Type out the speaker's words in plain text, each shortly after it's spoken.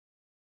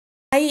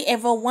Hi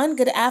everyone,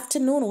 good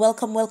afternoon.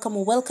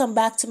 Welcome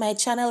back to my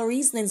channel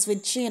Reasonings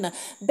with Gina.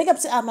 Big up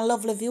to all my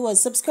lovely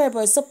viewers,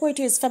 subscribers,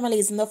 supporters,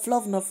 families, enough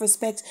love, enough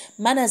respect,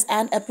 manners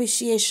and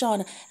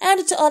appreciation.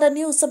 And to all the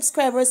new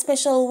subscribers,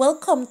 special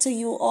welcome to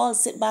you all.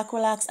 Sit back,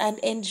 relax and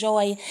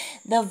enjoy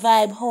the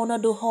vibe. How no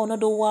do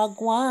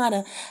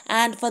wagwan.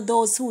 And for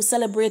those who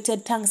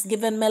celebrated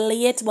Thanksgiving me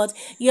late, but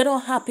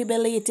happy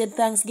belated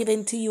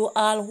Thanksgiving to you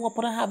all. Hope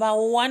you have a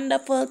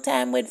wonderful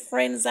time with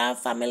friends and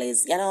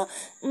families,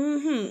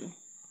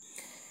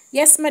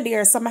 Yes, my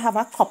dear. So I have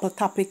a couple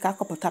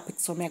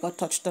topics for me I got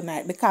touch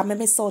tonight because me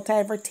miss out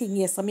everything.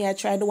 Yes, so me I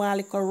try to one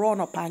little run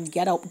up and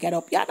get up.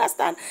 You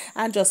understand?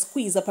 And just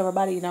squeeze up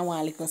everybody in a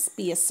one little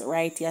space,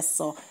 right? Yes,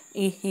 so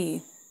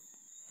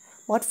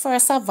But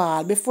first of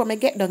all, before me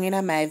get done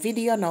in my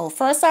video now,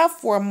 first and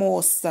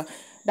foremost,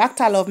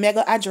 Dr. Love, me I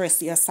go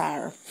address you,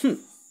 sir.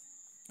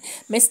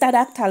 Mr.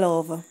 Dr.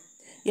 Love.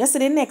 You see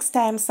the next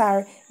time,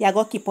 sir, you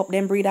go keep up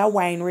them breed of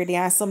wine ready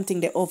and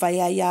something they over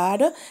your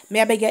yard. May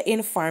I beg you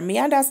inform me?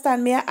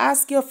 Understand? May I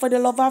ask you for the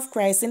love of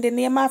Christ in the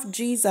name of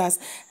Jesus,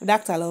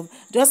 Dr. Love?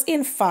 Just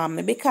inform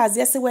me because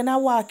you see when I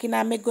walk in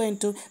and me going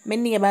to my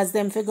neighbors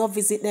them to go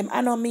visit them,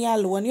 I know me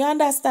alone. You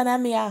understand?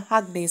 And me a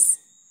Agnes.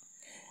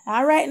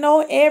 All right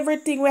now,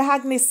 everything we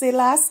Agnes say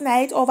last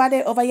night over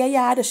your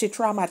yard, she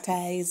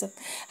traumatized.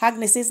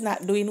 Agnes is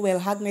not doing well.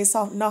 Agnes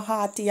not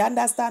hearty. You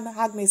understand?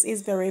 Agnes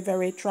is very,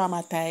 very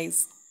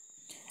traumatized.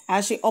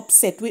 And she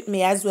upset with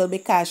me as well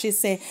because she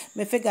say,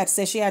 me forgot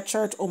say she a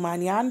church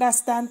woman, you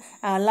understand?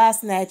 And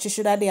last night she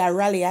should have did a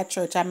rally at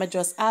church and me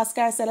just ask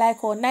her, say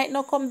like, oh, night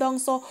no come down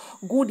so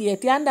good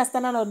yet, you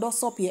understand? And no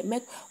dust up yet.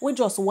 We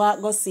just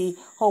walk go see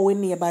how we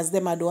neighbors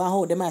them a do and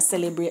how them a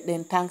celebrate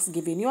them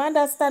Thanksgiving. You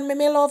understand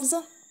me, loves?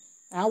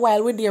 And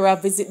while we there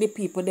visit the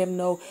people them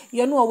now,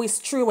 you know it's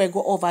true we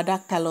go over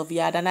Dr. Love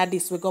yard and at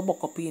this we go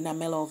buck up in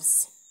my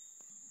loves.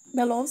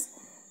 My loves?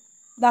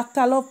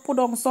 Dr. Love put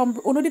on some...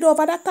 Uno did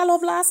over Dr.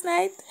 Love last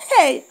night?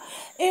 Hey!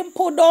 Him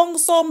put on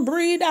some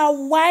breed of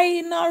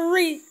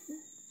winery.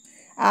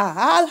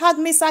 All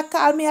Agnes a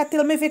call me a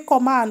tell me if he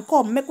come on.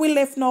 Come, make we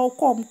left now.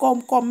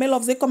 Come. Me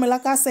loves it come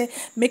like I say.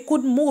 Me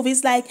could move.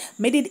 It's like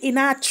me did in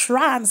a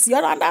trance. You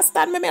don't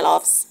understand me, me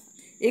loves?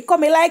 It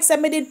come like say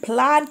me did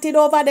planted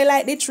over there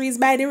like the trees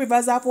by the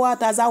rivers of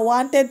waters. I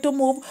wanted to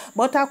move,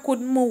 but I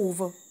couldn't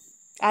move.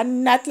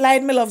 And not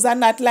lying, me loves, and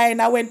not lying.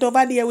 I went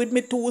over there with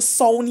me two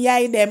sound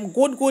yai them.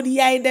 Good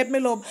yai them, me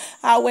love.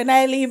 And when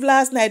I leave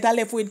last night, I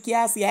left with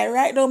Kias. Yeah,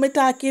 right now me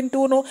talking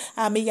to no,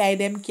 and me yai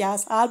them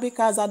Kias. All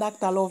because of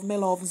Dr. Love, me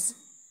loves.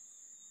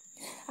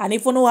 And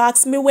if you no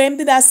ask me when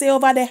did I say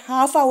over the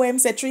half a when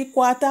say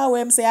 3/4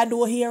 when say I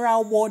do hear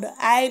a word.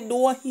 I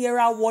do hear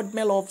a word,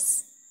 me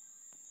loves.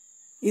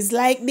 It's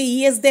like the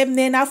years them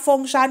then a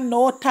function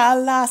no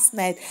tal last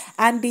night.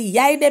 And the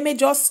yai them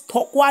just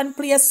stuck one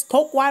place.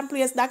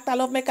 Dr.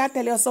 Love make I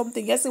tell you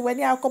something. You see, when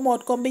you come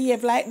out, come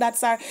behave like that,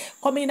 sir.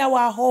 Come in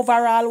our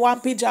overall,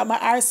 one pyjama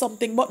or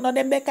something. But no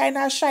them they kind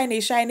of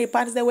shiny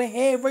pants. They wear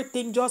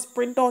everything just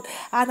print out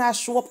and I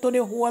show up to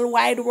the whole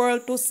wide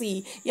world to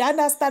see. You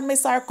understand me,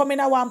 sir? Come in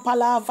a one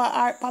palava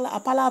or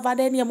palava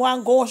then you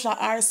one gosha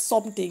or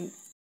something.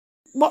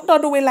 But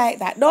don't do it like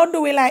that. Don't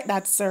do it like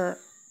that, sir.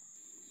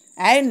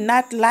 I'm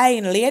not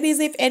lying. Ladies,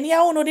 if any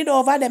of you did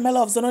over them, my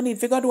loves, you no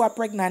need to go do a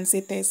pregnancy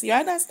test. You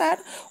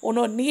understand? You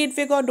no need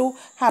to go do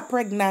a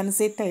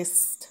pregnancy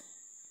test.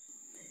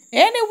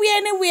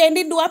 Anyway, and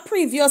they do a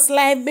previous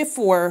live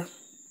before.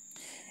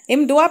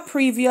 Him do a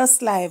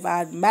previous live,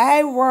 and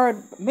my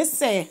word, me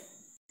say,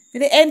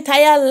 the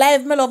entire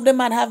live, my love, the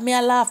man have me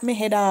a laugh me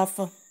head off.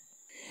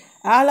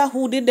 All of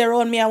who did their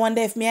own me, I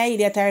wonder if me a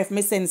idiot or if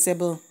me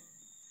sensible.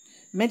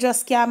 Me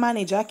just can't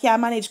manage. I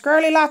can't manage.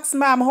 Curly locks,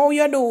 ma'am, how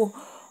you do?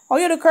 How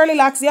you do curly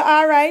locks? You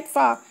alright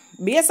for?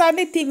 Based on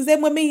the things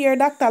them when me hear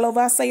Dr.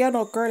 Lover say you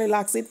know curly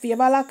locks, it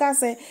favor like I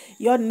say,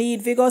 you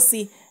need to go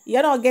see.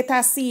 You know get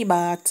a sea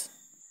bath.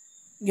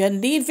 You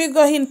need to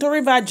go into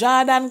River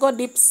Jordan, go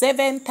dip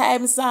 7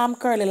 times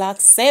curly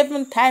locks.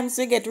 7 times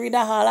we get rid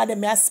of all of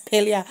them. I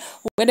spell ya.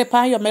 Where the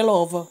pan you me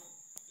love?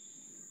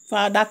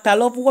 For Dr.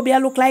 Love,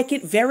 Obia look like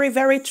it very,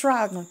 very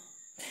strong.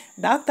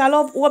 Dr.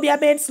 Love, Obia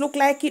Benz look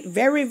like it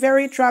very,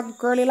 very strong.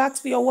 Curly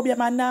locks for your Obia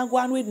man now go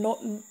on with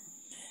nothing.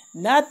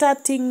 Not a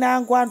thing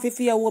now go on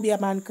for your Obia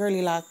man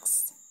curly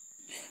locks.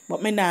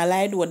 But me nah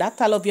lie though.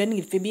 Dr. Love, you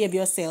need to behave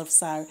yourself,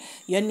 sir.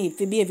 You need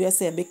to behave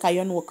yourself because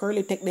you know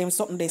curly take them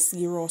something they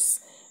serious.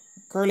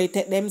 Curly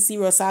take them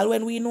serious. All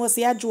when we know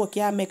say a joke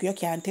you make, you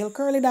can't tell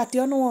curly that,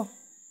 you know.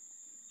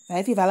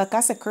 If you like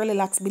I say curly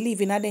locks believe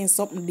in them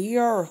something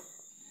dear.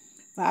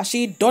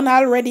 She done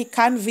already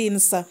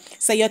convinced.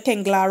 So you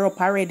think glare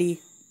up already.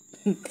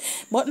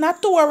 But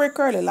not to worry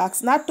curly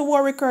locks. Not to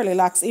worry curly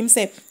locks. Him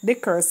say the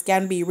curse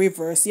can be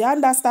reversed. You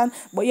understand?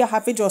 But you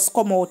have to just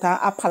come out and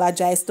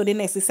apologize to the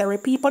necessary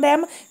people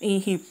them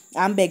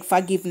and beg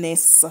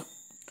forgiveness.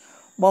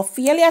 But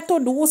failure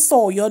to do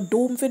so, you're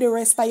doomed for the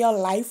rest of your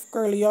life,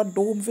 girl. You're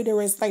doomed for the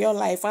rest of your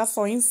life. That's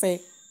what him say.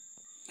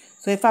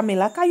 So if I'm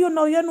like, you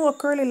know,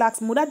 curly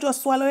locks, muda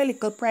just swallow a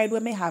little pride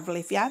when me have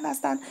left. You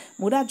understand?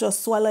 Muda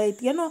just swallow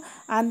it,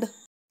 and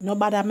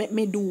Nobody make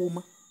me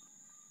doom.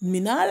 Me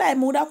not like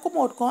me woulda come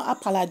out come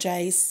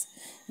apologize.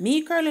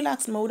 Me curly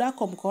locks me woulda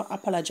come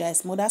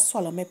apologize. Me woulda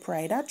swallow my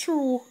pride. That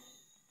true.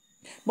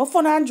 But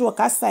fun and joke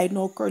aside,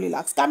 no curly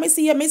locks. Can me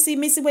see you, me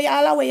see where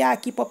all the way you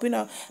keep up, you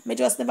know. Me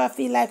just never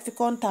feel like to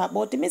contact.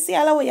 But me see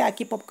all the way you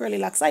keep up curly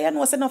locks. I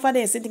know enough of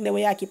them sitting the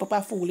way you keep up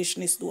a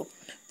foolishness though.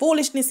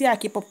 Foolishness you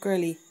keep up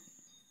curly.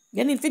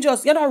 You need to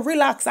just,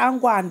 relax and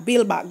go and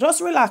build back.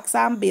 Just relax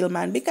and build,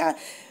 man. Because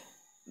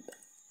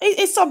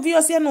it's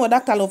obvious,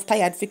 Dr. Love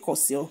tired for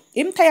cuss you.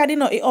 Him tired,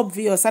 it's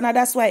obvious. And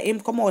that's why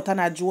him come out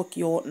and joke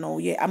you out now.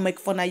 Yeah, and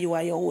make fun of you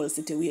and your whole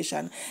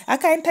situation. I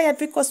can't tired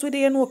for cuss with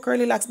you,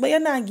 curly locks. But you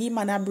not give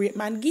man a break,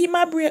 man. Give him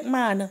a break,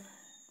 man.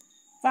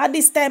 For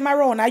this time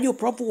around, you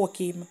provoke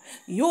him.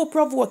 You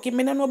provoke him.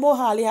 I don't know about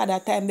how the other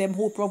time them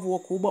who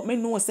provoke you. But me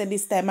know say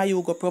this time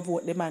you go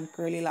provoke the man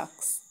curly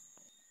locks.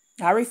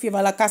 Or if you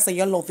like I say,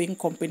 you loving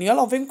company. You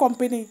loving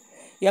company.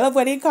 You love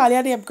when he call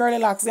your name curly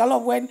locks. You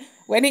love when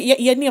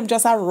your name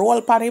just a roll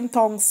upon him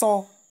tongue,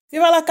 so. If you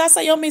like I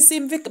say, you miss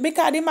him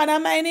because the man a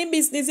mind in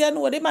business,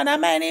 the man a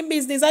mind in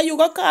business, and you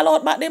go call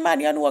out back the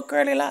man,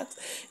 curly locks.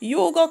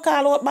 You go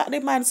call out back the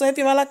man, so if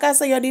you like I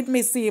say, you did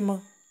miss him.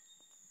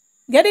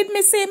 You did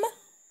miss him?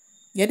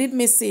 You did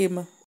miss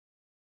him.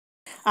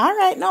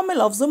 Alright, now my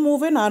loves, we're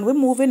moving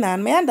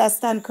on. Me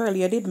understand,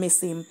 curly, you did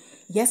miss him.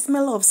 Yes, my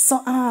loves,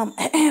 so,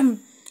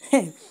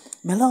 hey,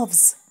 my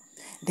loves,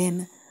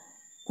 then,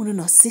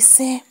 no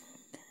see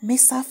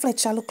Mr.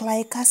 Fletcher look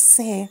like I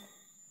say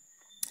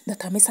that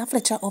Mr.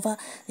 Fletcher over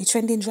the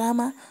trending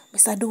drama,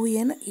 Mr.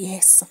 Doyen,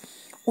 yes.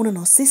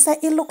 No sister,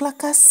 it look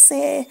like I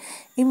say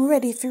him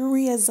ready to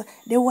raise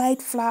the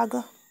white flag.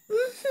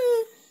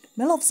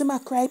 Me love him a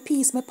cry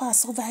peace, me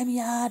pass over him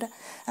yard,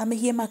 and me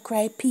hear my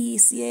cry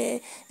peace, yeah.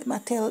 Him a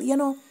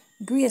tell,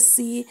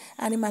 Gracie,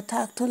 and him a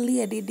talk to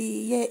Lady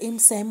D, yeah, him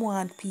say him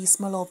want peace,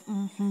 my love,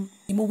 Him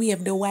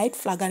wave the white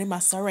flag and him a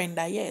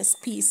surrender, yes,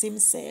 peace, him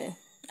say.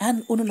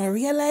 And no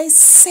realize,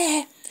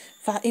 say,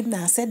 for him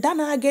now say,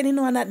 Dana again,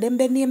 and that them,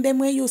 the name them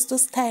we used to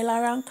style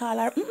her and call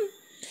her.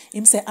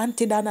 Him say,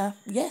 Auntie Dana.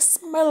 Yes,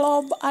 my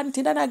love,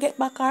 Auntie Dana get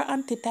back her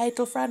auntie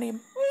title from him.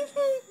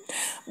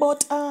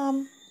 But,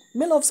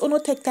 me loves Uno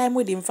take time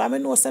with him. For me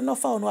know say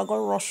enough of Uno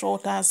go rush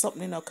out or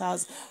something,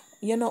 cause,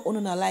 Uno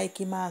not like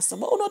him also.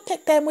 But Uno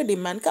take time with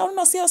him, man. Cause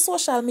Uno see how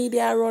social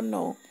media run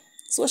now.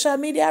 Social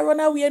media run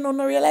away, no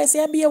realize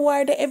he be a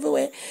word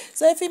everywhere.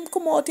 So if him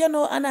come out,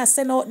 and I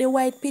send out the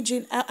white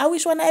pigeon, I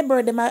wish when I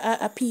bird them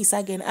a piece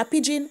again. A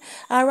pigeon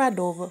or a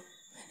dove.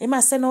 He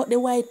must send out the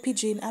white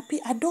pigeon.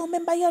 I don't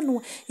remember,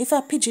 if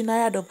a pigeon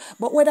or a dove.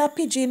 But whether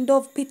pigeon,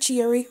 dove,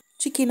 pichery,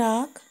 chicken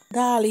hawk,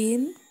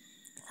 darling.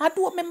 I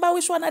don't remember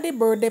which one of the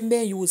bird them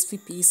they use for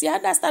peace. You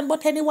understand?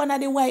 But any one of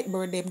the white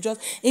bird them just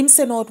him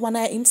send out one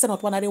of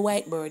the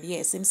white bird.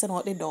 Yes, him send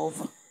out the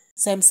dove.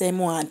 Same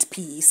want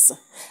peace.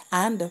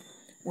 And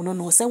Uno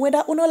know say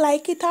whether Uno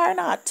like it or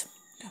not.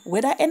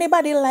 Whether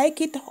anybody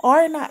like it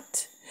or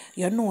not.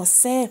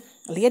 Say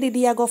Lady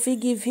D go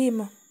forgive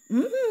him.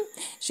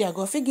 She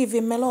go forgive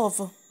him, my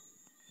love.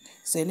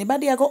 So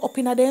anybody go up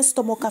in their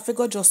stomach, I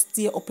go just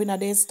stay up in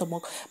their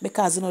stomach.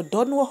 Because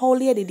don't know how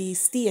Lady D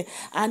stay.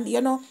 And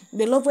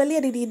the love what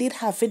Lady D did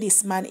have for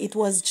this man, it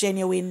was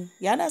genuine.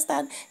 You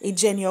understand? It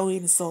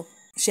genuine, so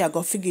she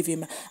go forgive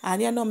him.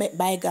 And make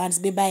bygones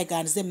be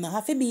bygones. Them not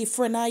have to be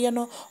friend,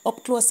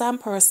 up close and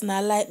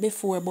personal like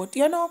before. But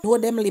know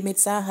them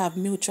limits and have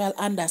mutual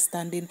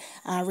understanding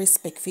and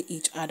respect for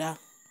each other.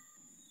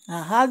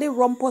 And all the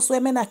rumpus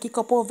women a kick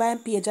up over him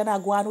page and a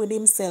go on with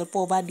himself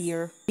over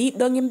there. Deep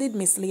down him did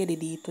miss Lady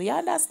D too. You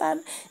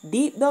understand?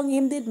 Deep down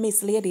him did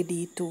miss Lady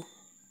D too.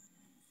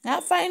 I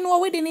find know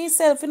within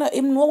himself,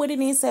 him know within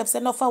himself, say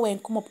enough when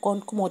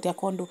come out your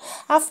condo.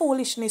 A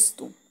foolishness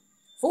too.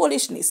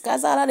 Foolishness,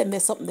 because all of them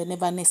there's something they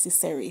never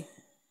necessary.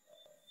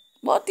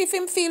 But if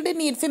him feel the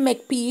need to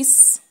make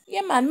peace,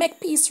 yeah man, make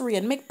peace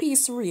reign.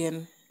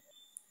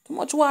 Too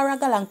much war a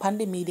galang pan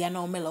the media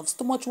now, my loves.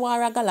 Too much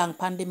war a galang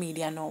pan the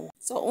media now.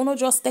 So Uno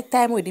just take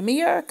time with him.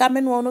 Here, come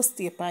in Uno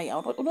stay by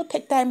out. Uno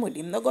take time with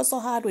him. Don't go so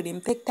hard with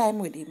him. Take time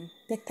with him.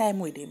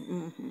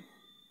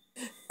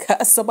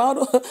 Cause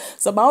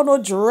somehow no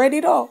dread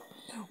it all.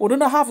 Uno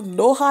don't have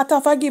no heart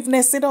of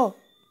forgiveness it all.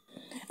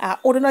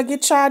 Uno not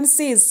get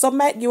chances. Some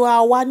might give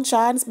one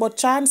chance, but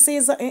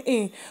chances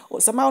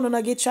somehow uno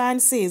not get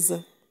chances.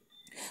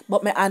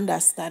 But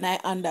I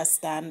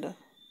understand.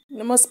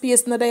 No more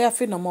space no there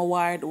for no more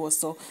war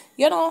also.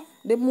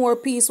 The more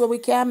peace what we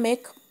can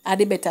make,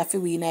 the better for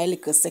we in a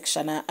little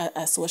section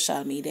of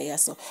social media.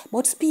 So.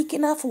 But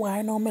speaking of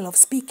war, no, my love,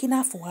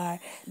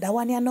 that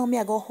one me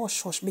I go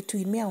hush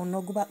between me and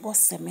no go back go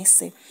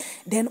say.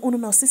 Then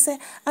no say,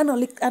 I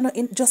know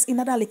just in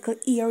another little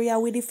area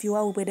with the few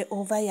over the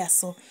over here,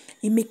 so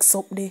he mix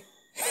up the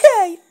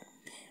hey.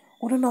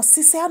 No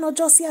say, I know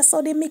just here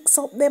so they mix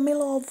up them, my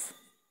love.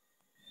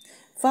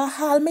 For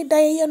all me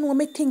die,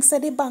 me think say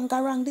the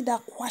bangarang did a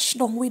quash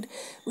down with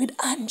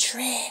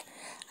Andre.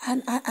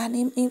 and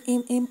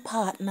him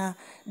partner,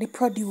 the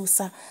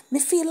producer. Me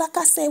feel like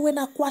I say when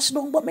I quash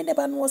down, but me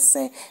never know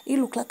say he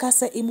look like I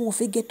say he move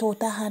he get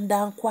out of hand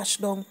and quash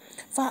down.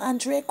 For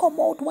Andre come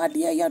out, what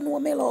day you know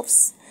me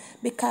loves?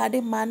 Because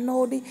the man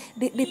know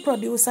the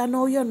producer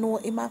know you know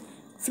him a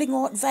fling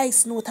out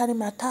voice note and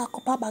him a talk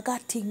up a bag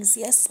of things.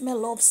 Yes, me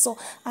love so.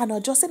 I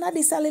know just in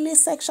this little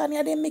section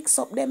here they mix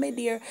up them me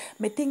dear.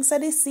 Me think say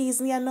this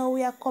season you know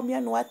we are come you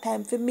know a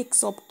time for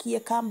mix up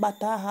cake and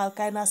butter all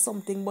kind of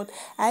something. But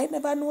I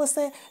never know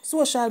say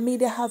social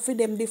media have for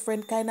them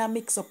different kind of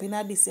mix up in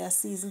a this year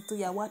season too.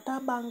 Yeah, what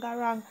a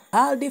bangarang.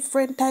 All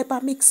different type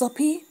of mix up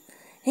here.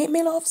 Hey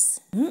me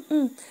loves.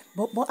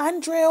 But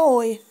Andre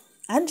oi.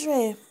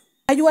 Andre.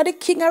 Are you the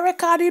king of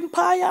recording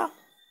empire?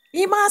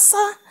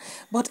 Imasa.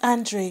 But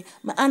Andre,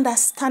 my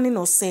understanding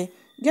us say,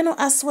 you know,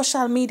 as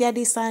social media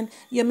this and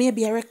you may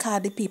be a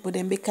record the people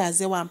them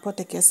because you want to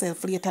protect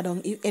yourself later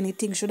down if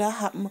anything should have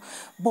happened.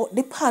 But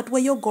the part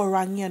where you go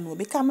wrong, you know,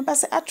 because I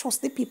say I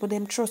trust the people,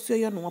 them trust you,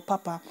 you know,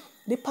 Papa.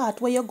 The part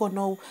where you go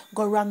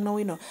wrong now,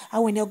 you know,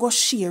 and when you go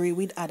share it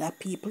with other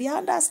people, you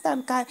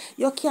understand? Cause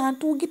you can't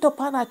do get up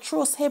and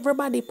trust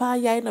everybody,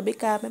 you know,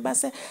 because remember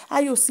say,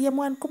 I you see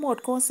one come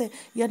out and say,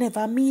 you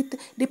never meet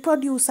the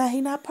producer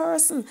in a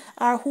person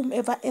or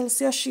whomever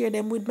else you share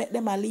them with, make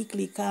them a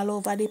leak all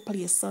over the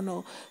place, so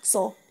no.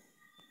 So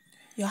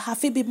you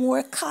have to be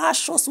more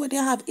cautious when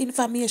you have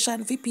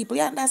information for people.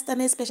 You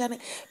understand, especially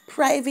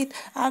private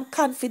and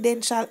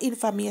confidential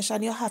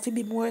information. You have to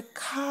be more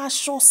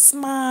cautious,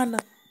 man.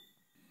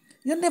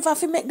 You never have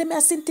to make them a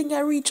something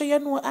you reach you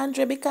know,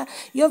 Andre, because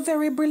you're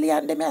very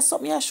brilliant. Them are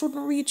something you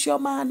shouldn't reach your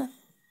man.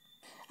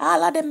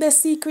 All of them the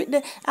secret,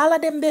 all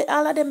of them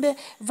the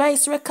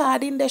voice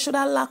recording, they should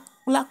have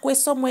lock way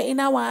somewhere in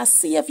our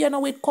safe, you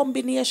know, with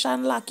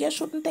combination lock. You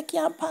shouldn't take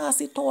your and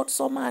pass it out,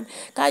 so man.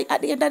 Cause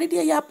at the end of the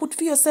day, you put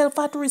for yourself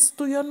at risk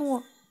to you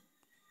know.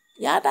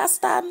 You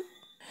understand?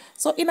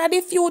 So in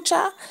the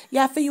future, you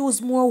have to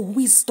use more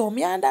wisdom,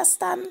 you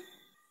understand?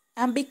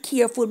 And be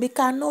careful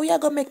because now you're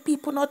gonna make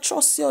people not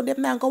trust you.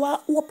 Them not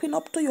gonna open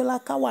up to you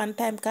like a one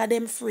time because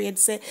them afraid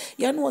say,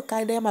 you know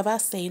because them have a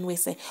saying we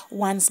say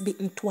once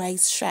bitten,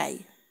 twice shy.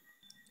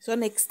 So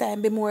next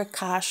time be more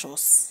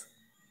cautious.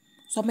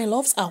 So my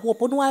loves, I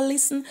hope you know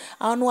listen,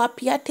 I know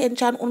pay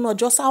attention, you know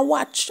just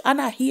watch and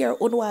I hear,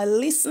 you know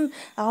listen,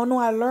 I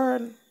know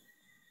learn.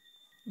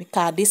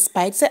 Because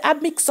despite say I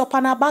mix up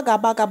and a bagger,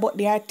 but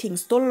there are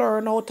things to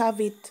learn out of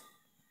it.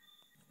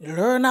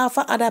 Learn off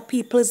of other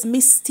people's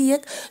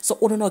mistake so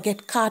you don't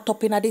get caught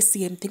up in the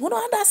same thing. You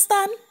don't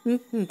understand?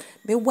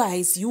 Be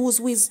wise,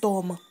 use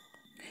wisdom.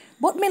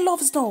 But me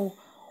loves now,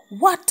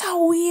 what a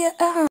way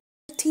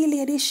tea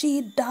lady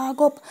she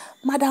dog up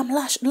Madam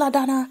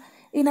Ladana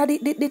in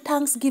the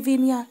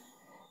Thanksgiving yeah.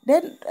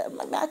 Then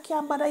I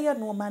can't bother you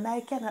know man,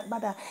 I cannot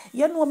bother.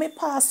 You know me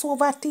pass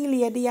over tea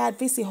lady yard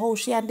to see how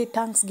she and the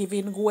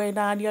Thanksgiving going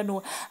on, you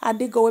know. And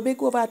they go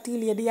over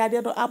tea lady yard,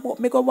 you know, about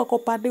me go walk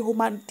up on the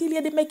woman. Tea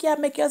lady make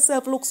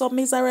yourself look so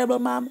miserable,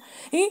 ma'am.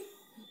 Eh?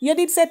 You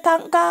did say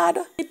thank God.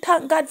 You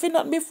thank God for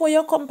not before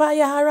you come by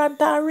your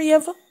rant and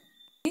rave.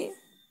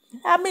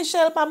 And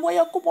Michelle, ma'am, where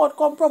you come out,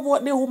 come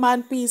provoke the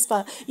woman peace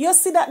for. You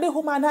see that the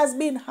woman has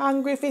been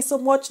hungry for so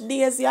much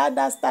days. You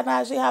understand?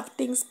 And she have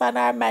things on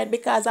her mind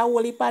because a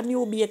whole heap of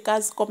new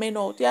bakers coming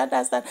out. You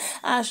understand?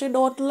 And she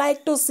don't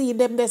like to see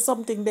them. There's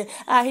something there.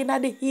 And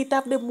in the heat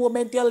of the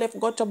moment you left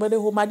got trouble the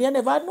woman, you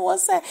never know,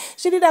 say.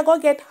 She didn't go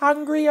get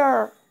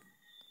hungrier.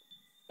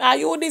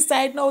 And you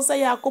decide now, say,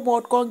 you come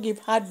out, come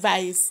give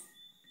advice.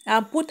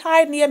 And put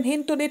her name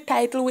into the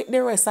title with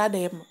the rest of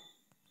them.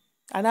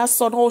 And her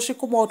son, how she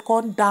come out,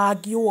 can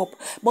dog you up.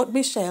 But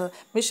Michelle,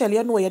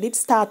 you know, you did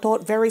start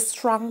out very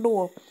strong,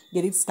 though.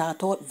 You did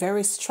start out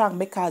very strong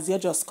because you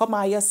just come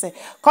out, you say,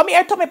 come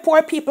here to me,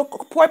 poor people.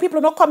 Poor people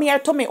don't come here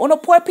to me. Oh, no,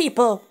 poor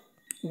people.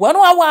 What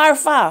do I war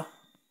for?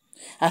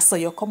 And so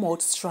you come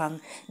out strong.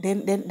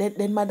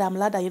 Then Madam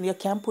Lada, you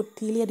can put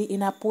tea lady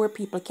in a poor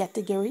people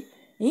category.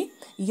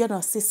 You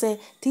know, she say,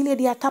 tea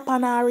lady a tap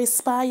on her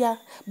aspire.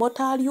 But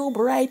all you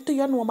bright to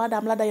you know,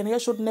 Madam Lada, you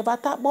should never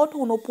tap about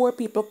who no poor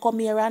people come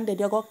here and then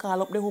you go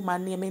call up the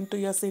woman name into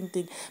your same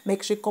thing.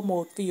 Make she come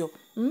out for you.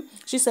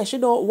 She said she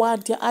don't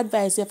want your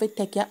advice. You have to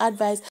take your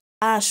advice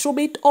and shove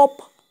it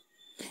up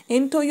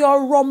into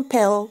your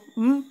rumpel.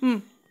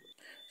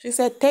 She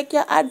said, take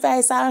your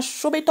advice and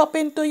shove it up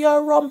into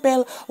your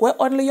rumpel where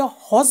only your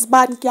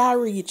husband can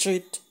reach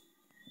it.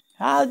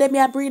 All them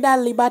ya breed a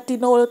liberty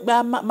no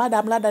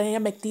Madam Lada you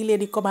make the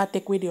lady come and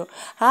take with you.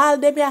 All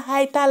them ya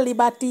height a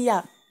liberty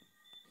ya.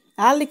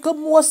 And little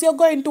most you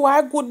go into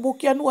our good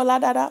book, you know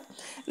Lada.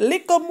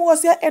 Little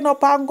most you end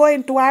up and go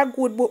into our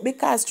good book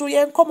because through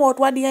you come out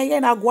one day you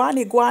na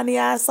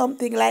guani or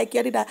something like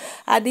you did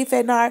a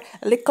defend her.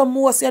 Little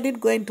most you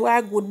did go into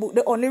our good book.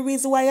 The only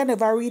reason why you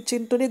never reach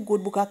into the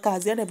good book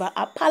because you never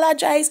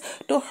apologize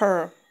to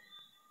her.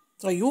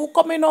 So you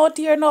coming out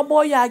here now,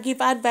 boy, you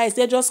give advice.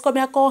 They just come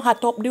here and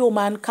hat up the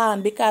woman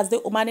can because the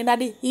woman in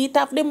the heat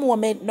of the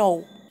moment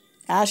now.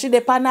 And she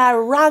dey on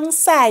her wrong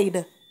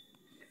side.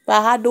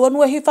 I don't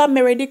know if I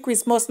marry the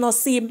Christmas no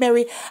see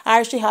Mary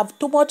or she have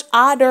too much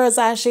orders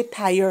and she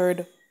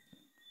tired.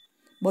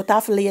 But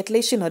of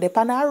lately, she know the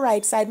on her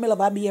right side, me love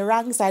her be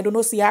wrong side. I don't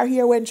know see her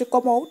here when she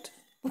come out.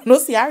 I don't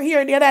see her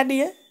here the other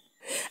day.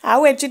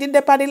 And when she did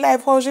the on the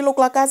life, how she look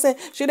like I say,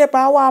 she the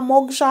on one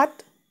mug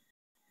shot.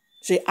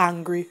 She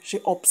angry, she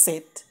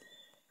upset.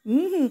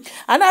 And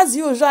as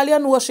usual, you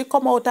know, she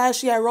come out and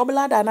she a rub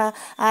lad and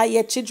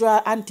yet she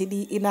draw Auntie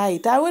D in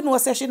it. And we know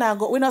say she not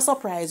go, we not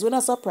surprised,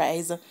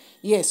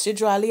 Yes, she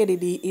draw Lady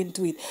D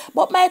into it.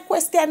 But my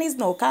question is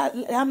now,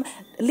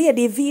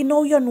 Lady V,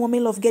 now you know me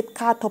love get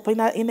caught up in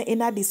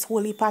a this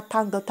whole heap of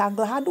tangle.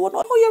 I don't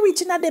know how you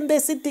reaching at them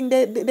basic thing,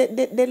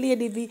 the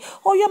Lady V.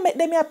 How you make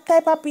them a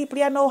type of people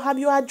you know have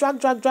you a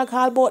drag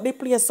all about the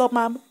place, so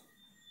ma'am.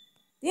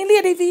 In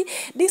Lady V,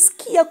 this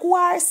cake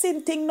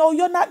warsin thing now,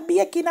 you're not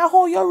baking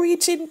how you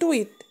reach into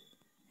it.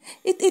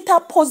 It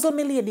a puzzle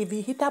me, Lady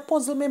V. It a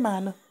puzzle me,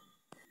 man.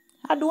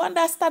 I do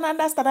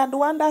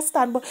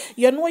understand, but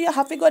you know you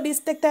have to go this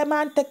take time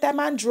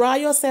and draw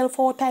yourself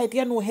out tight,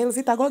 you know, else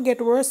it a go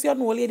get worse, you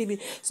know, Lady V.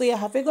 So you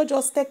have to go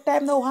just take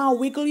time now and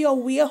wiggle your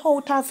way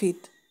out of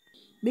it.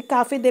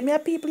 Because for them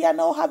people you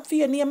know have for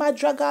your name a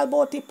drag all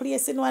about the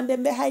place, you know, and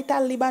then the height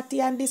of liberty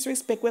and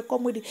disrespect will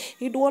come with it.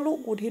 It don't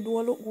look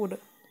good.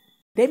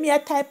 Them here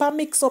type of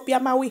mix up,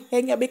 man, we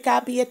hang you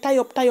because be tie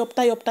up,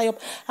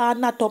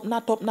 and not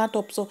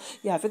up. So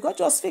you have to go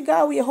just figure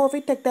out how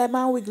to take time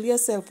and wiggle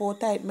yourself out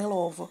tight, my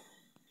love.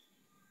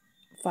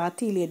 For a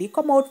tea lady,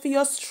 come out for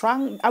your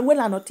strong. Well,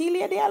 I know tea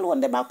lady alone,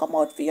 them will come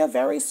out for you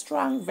very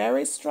strong,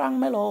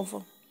 my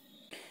love.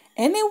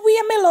 Anyway,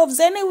 my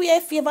loves,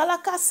 if you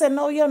like I say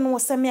now, you know,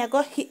 say me I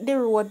go hit the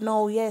road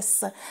now,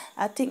 yes.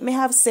 I think me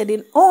have said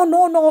in, oh,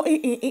 no, not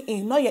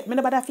yet. Me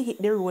nobody have to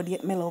hit the road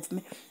yet, my love.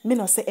 Me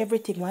not say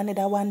everything, one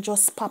that one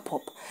just pop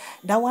up.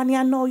 That one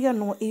you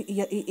know,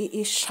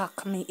 it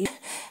shock me.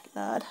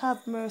 Lord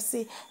have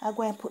mercy, I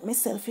go and put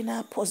myself in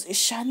a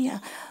position, yeah.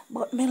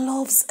 But me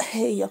loves,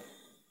 hey,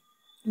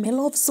 me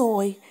love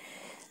Zoe.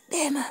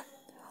 Then,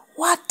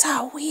 what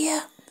a way,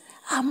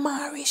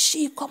 Amari,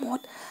 she come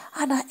out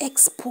and I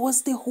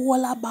expose the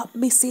whole about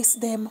Mrs.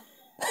 them.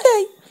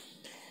 Hey,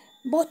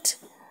 but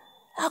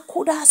I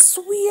could have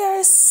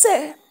swear,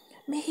 say,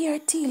 me hear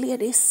tea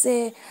lady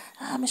say,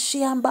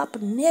 she and Bap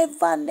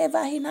never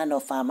in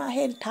enough of my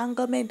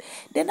entanglement.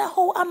 Then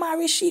how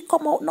Amari she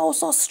come out now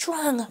so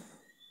strong.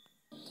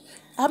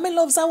 And me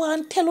loves I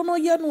want tell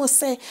you know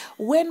say,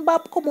 when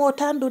Bap come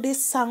out and do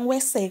this song we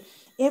say,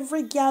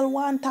 every girl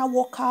want to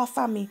walk off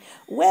of me.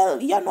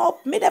 Well, you know,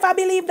 me never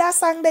believe that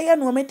song there, you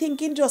know. Me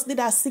thinking just did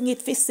I sing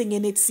it for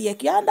singing it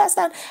sake. You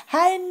understand?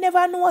 I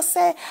never know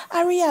say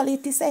a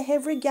reality say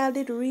every girl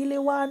did really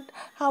want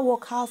to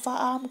walk off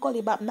of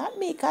Gully Bap. Not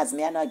me, cause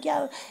me and a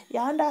girl, you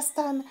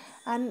understand?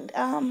 And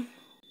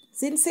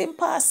since him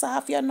pass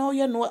off, you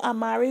know,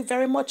 Amari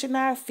very much in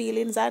her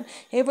feelings, and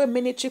every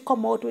minute she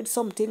come out with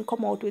something.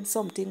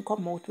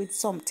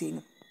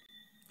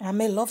 And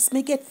me loves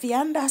me get fi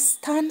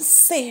understand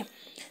say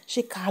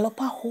she call up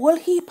a whole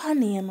heap of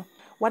name.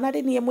 One of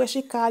the name where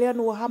she call you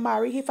know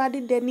Hamari. If I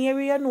did the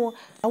near you know,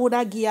 I would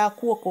have give you a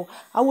cocoa.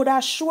 I would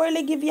have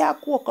surely give you a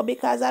cocoa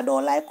because I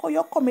don't like how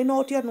you're coming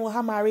out you know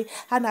Hamari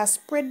and I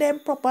spread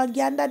them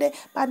propaganda there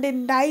and the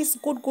nice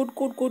good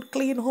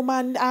clean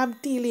woman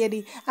tea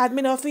lady. And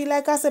me not feel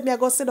like I said me I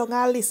go sit down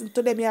and listen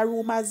to them your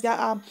rumors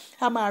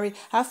Hamari.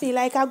 I feel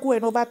like I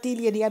going over tea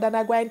lady and then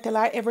I go and tell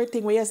her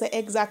everything where you say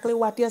exactly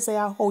what you say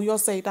and how you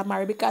say it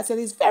Hamari because it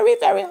is very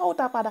out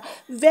of order.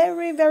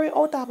 Very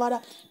out of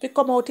order to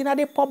come out in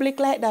the public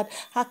like that.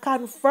 I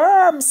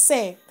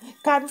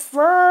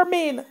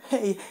confirming.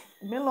 Hey,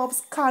 me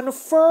loves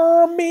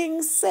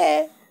confirming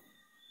say.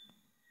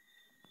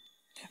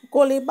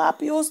 Gully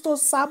Bap used to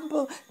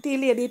sample tea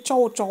lady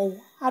chow.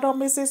 I don't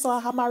miss it, so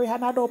I marry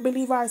and I don't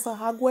believe her, so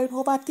I'm going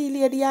over tea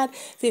lady and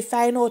to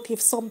find out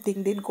if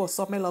something did go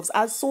so me loves.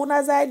 As soon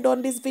as I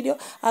done this video,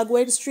 I'm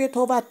going straight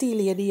over tea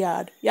lady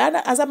yard.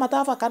 Yeah, as a matter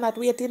of fact, I cannot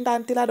wait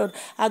until I done.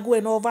 I'm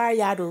going over her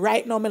yard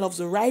right now, me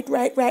loves. Right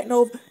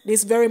now,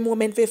 this very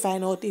moment to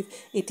find out if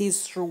it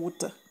is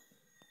truth.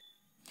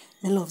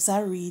 Me loves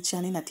are rich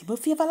and in a table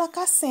favor like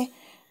I say.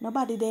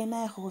 Nobody there in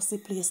her house, the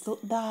place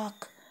look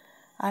dark.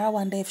 I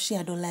wonder if she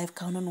had a life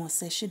count or no,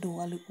 say she do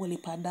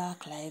a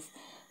dark life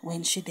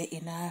when she dey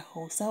in her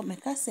house. So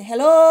make her say,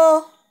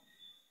 hello?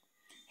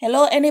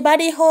 Hello,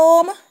 anybody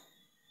home?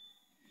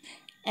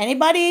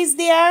 Anybody is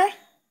there?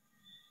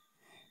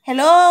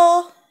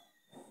 Hello?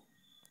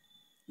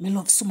 Me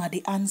love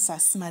somebody answer.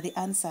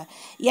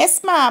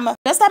 Yes, ma'am.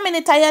 Just a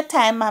minute of your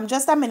time, ma'am.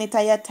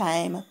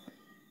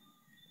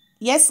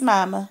 Yes,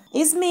 ma'am.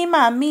 It's me,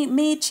 ma'am.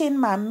 Me chin,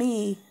 ma'am.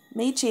 Me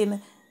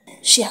chin.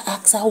 She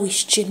asks her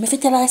which chin. Me fi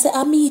tell her, I say,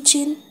 me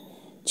chin.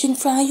 Chin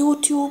from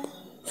YouTube.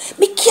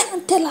 Me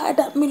can't tell her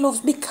that me loves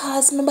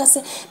because me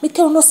say, me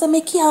tell her, say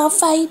me can't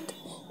fight.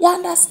 You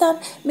understand?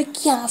 Me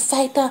can't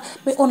fight her.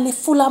 Me only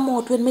full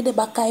amount when me the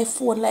back of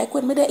phone. Like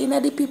when me the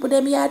inna the people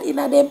them yard,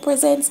 inna them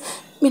presence,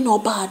 me no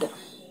bad.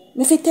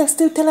 Me fi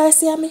still tell her,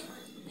 say me.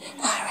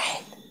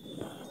 Alright.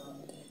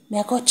 Me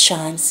I got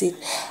chance it.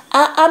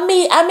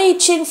 I me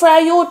chin for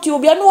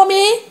YouTube. You know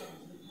me?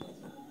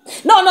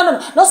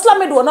 No, slam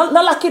me door. No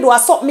lucky door. I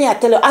suck me, I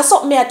tell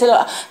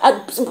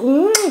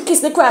you.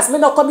 Kiss the grass. Me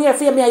not come here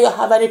for you, me and you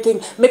have anything.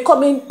 Me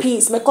come in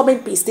peace.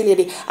 Tea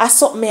lady. I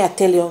suck me, I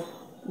tell you.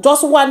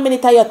 Just 1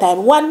 minute of your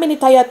time. 1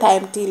 minute of your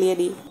time, tea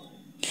lady.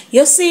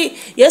 You see,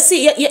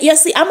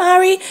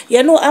 Amari?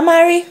 You know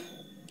Amari?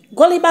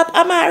 Gully Bap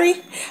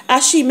Amari?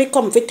 As she me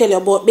come to tell you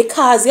about,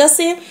 because you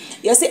see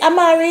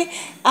Amari,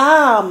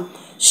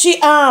 she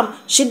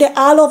dey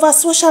all over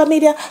social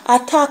media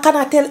attack, and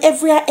I tell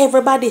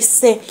everybody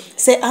say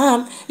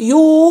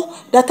you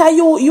that are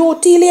you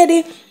tea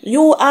lady,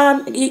 you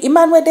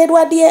Emmanuel dead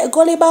what there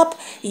Gully Bap.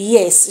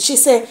 Yes, she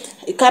say,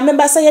 you can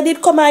remember say you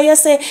did come and you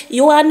say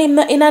you are in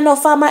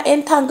enough farmer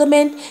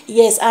entanglement.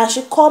 Yes, and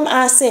she come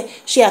and say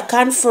she a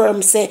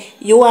confirm say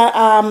you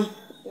are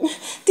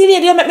tea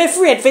lady, you make me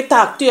afraid to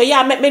talk to you.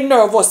 You make me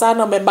nervous. I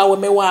don't remember what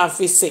me want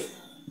to say.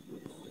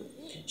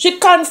 She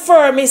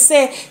confirm me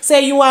say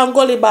you and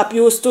Gully Bap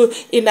used to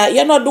you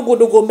know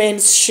dugu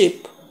men's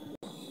ship.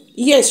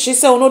 Yes, she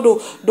say you know do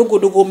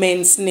dugu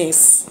men's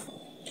nest.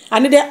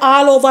 And they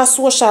all over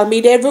social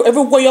media,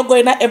 everywhere you're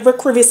going at every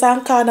crevice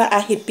and corner, I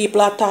hit people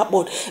at talk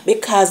about,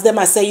 because them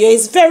I say you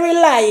is very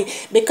lie,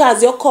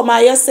 because you come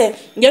and you say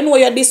you know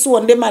you're this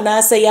one, the man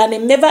I say you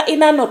never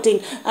in a nothing,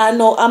 and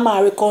now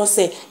Amari can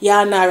say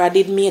ya Nara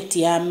did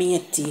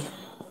matey.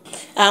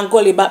 And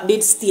Gully Bap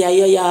did stay at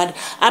your yard.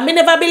 And me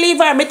never believe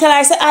her. Me tell her,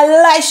 I say, I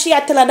lie, she I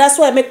tell her. That's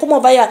why me come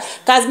over here.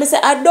 Because me say,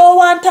 I don't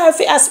want her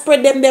to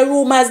spread them the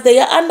rumors there.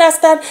 You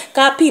understand?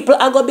 Because people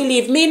are going to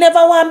believe. Me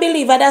never want to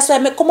believe her. That's why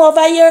me come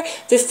over here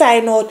to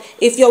find out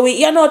if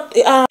you not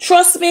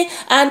trust me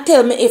and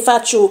tell me if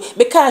it's true.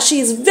 Because she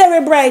is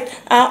very bright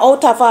and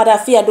out of order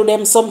fear do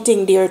them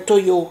something there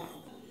to you.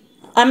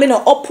 I mean,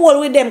 no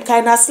uphold with them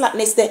kind of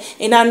slackness there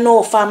in a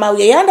no farmer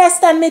way. You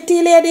understand me,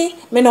 tea lady?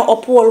 Me no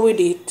uphold with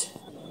it.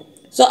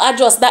 So I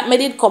just that me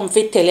did come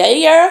fit tell you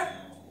here.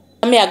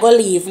 Me I go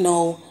leave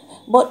now.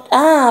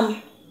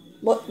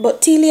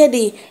 But tea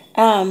lady,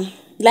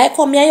 like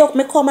how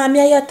me come and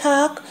me you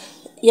talk,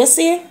 you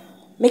see,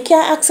 me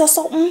can ask you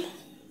something.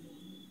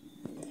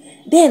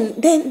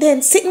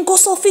 Then sit and go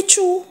so fit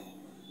you.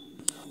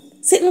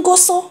 Sit and go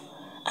so.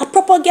 A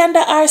propaganda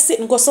are sit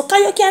and go so. Cause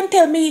you can't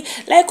tell me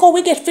like how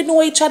we get to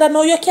know each other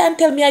now. You can't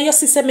tell me your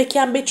sister me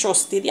can't be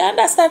trusted. You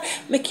understand?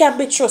 Me can't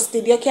be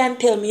trusted. You can't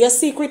tell me your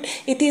secret.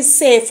 It is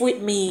safe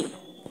with me.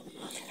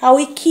 I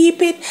will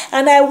keep it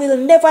and I will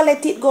never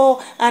let it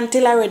go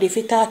until I'm ready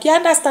for talk. You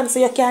understand? So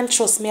you can't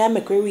trust me and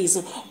make a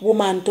reason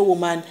woman to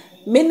woman.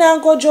 Me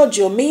not go judge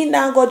you. Me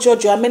not go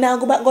judge you. And me not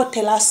go back go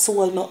tell her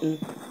soul nothing.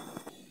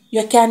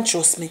 You can't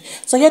trust me.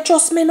 So you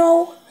trust me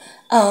now?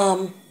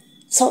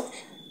 So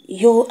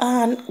you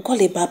and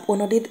Gully Bap, you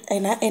know, did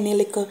any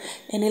little,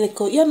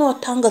 you know,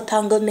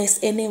 tangleness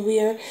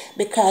anywhere,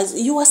 because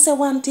you are say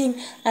one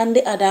thing and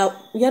the other,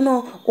 you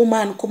know,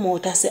 woman come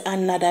out and say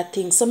another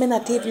thing. So me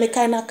not even me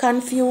kind of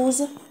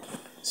confused.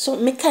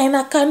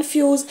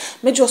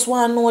 Me just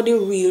want to know the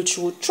real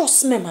truth.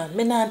 Trust me, man.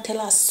 Me not tell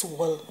a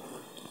soul.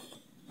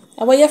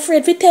 And what you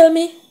afraid to tell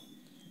me?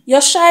 You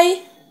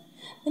shy?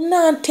 Me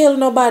not tell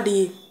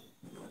nobody.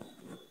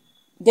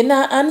 You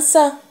not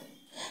answer.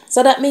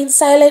 So that means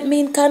silent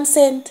mean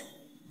consent.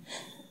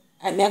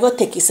 And me I go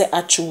take you say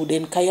a true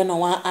then, because you no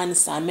want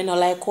answer. Me no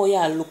like how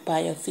you look by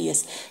your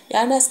face. You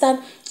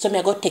understand? So me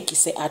I go take you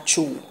say a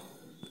true.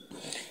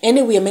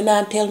 Anyway, me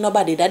not tell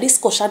nobody. That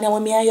discussion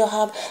when me and you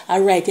have,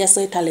 alright, you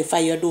so tell if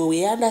you do.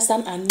 You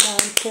understand? And not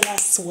tell a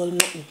soul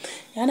nothing.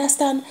 You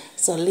understand?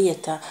 So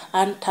later,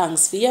 and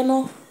thanks for, you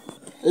know,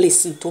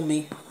 listen to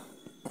me.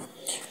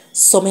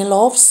 So me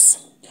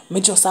loves,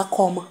 me just a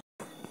come.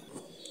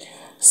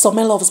 So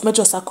my loves, me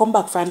just a come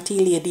back from tea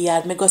lady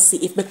yard. Me go see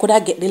if me coulda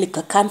get the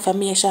little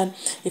confirmation.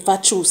 If I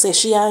choose, say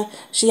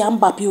she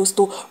and Bap used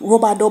to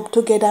rub a dub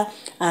together.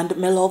 And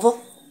me love,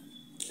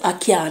 I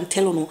can't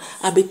tell you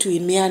no.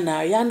 Between me and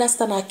her, you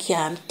understand? I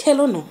can't tell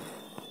you no.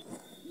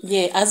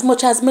 Yeah, as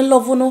much as me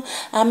love you,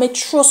 and me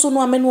trust you,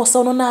 and me know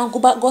so now go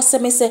back go say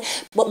me say,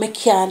 but me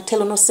can't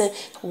tell you say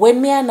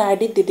when me and her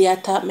did the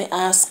attack, me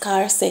ask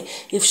her say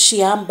if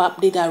she and Bap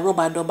did a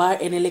rubber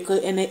dubber any little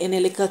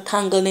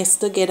tangleness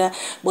together.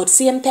 But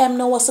same time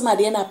now was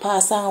somebody in a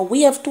pass and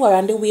wave to her,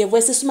 and the wave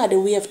where somebody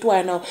wave to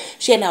her now,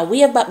 she in a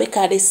wave back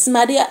because the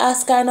somebody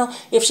ask her now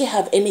if she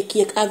have any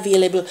cake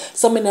available.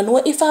 So me no know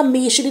if I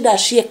me she did a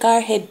shake her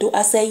head to.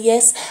 I say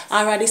yes,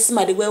 and the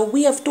somebody will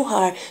wave to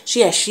her,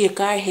 she a shake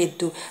her head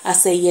to. I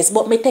say yes,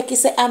 but me take it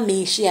say I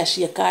me she a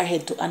shake her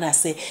head to, and I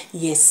say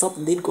yes,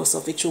 something did go so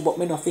fit true, but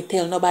me not fit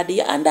tell nobody.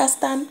 You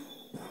understand?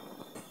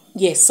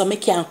 Yes, so me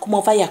can't come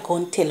over here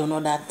and tell you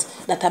know that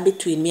are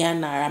between me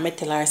and her. And me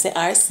tell her say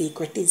our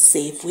secret is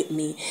safe with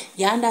me.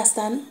 You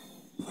understand?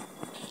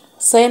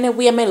 So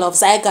anyway, my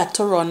loves, I got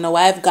to run now.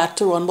 I've got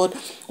to run. But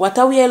what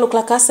a way look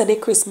like I said the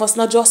Christmas,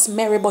 not just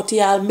merry, but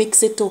y'all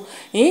mix it too.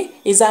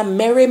 It's a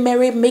merry,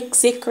 merry,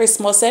 mixy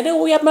Christmas.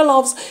 Anyway, my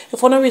loves, if you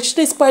want to reach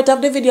this part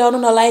of the video and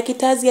you don't like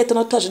it as yet, you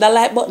don't touch the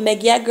like button,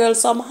 give your girl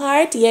some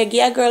heart, give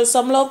your girl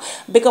some love,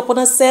 big up on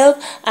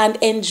yourself, and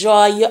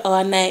enjoy your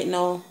all night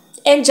now.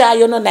 Enjoy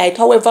your night,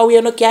 however we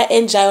you can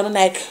enjoy your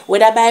night,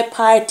 whether by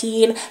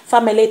partying,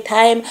 family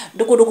time,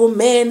 dugu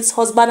men's,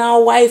 husband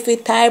and wifey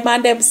time,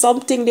 and them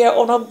something there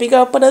on a bigger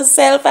up on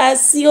yourself. I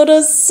see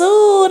you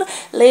soon.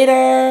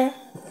 Later.